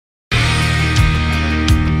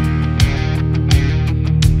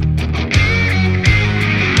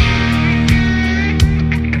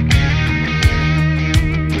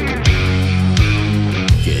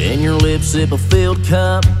sip a filled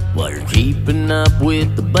cup while you're keeping up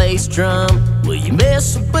with the bass drum. Will you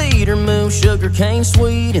miss a beat or move sugar cane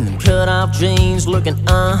sweet in them cut off jeans looking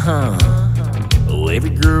Oh,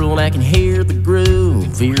 every girl that can hear the groove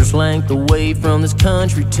veers length away from this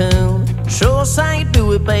country tune. Show us how you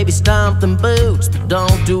do it, baby, stomp them boots, but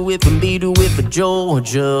don't do it for me, do it for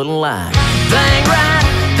Georgia like. Dang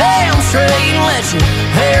right, damn straight, let your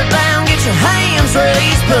hair down, get your hands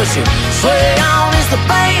raised, push it, sway on as the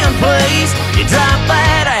band plays. You drop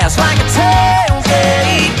that ass like a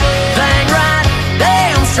tailgate. Dang right,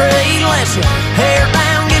 damn straight, let your hair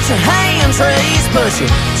down, get your hands raised, push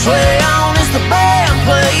it, sway on as the band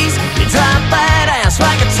plays. You drop that ass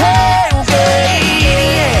like a tailgate,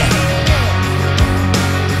 yeah.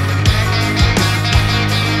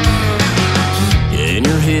 And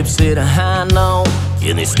your hips hit a high note.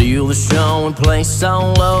 Can they steal the show and play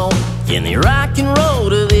solo? Can they rock and roll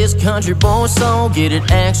to this country boy song? Get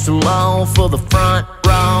it extra low for the front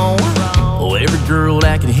row. Oh, every girl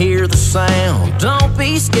that can hear the sound, don't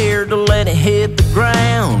be scared to let it hit the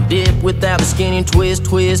ground. Dip without the skinny and twist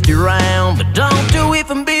it around, but don't do it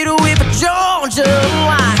for me, do it for Georgia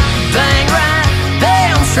like. Dang right,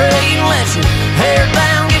 damn straight, let your hair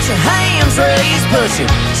down, get your hands raised, push it,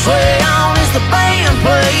 sway on as the band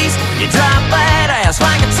plays. You drop that ass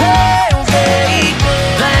like a tailgate.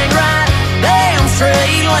 Dang right, damn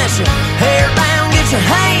straight, let your hair down, get your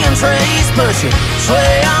hands raised, push it,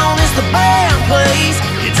 sway on as the band plays.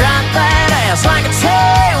 You drop that ass like a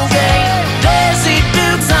tailgate. Desi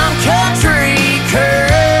Dukes on country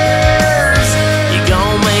curves. You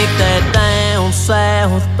gon' make that down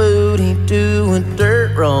south booty do a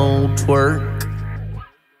dirt road twerk.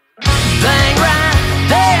 Dang right,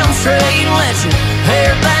 damn straight, let your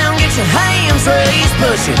hair down, get your hands raised,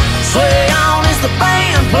 push it, sway on as the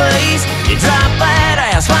band plays. You drop that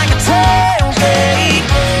ass like a tailgate.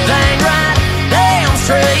 Dang right, damn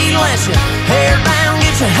straight, let your hair down,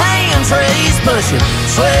 get your hands raised, push it,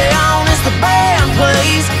 sway on as the band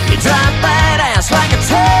plays. You drop that ass like a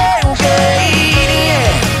tailgate,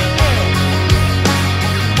 yeah.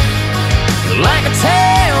 Like a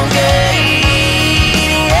tailgate,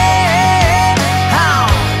 yeah.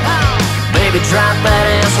 Baby, drop that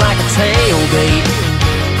ass like a tailgate.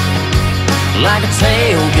 Like a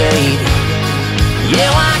tailgate.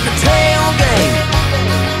 Yeah, like a tailgate.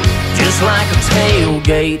 Just like a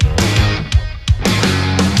tailgate.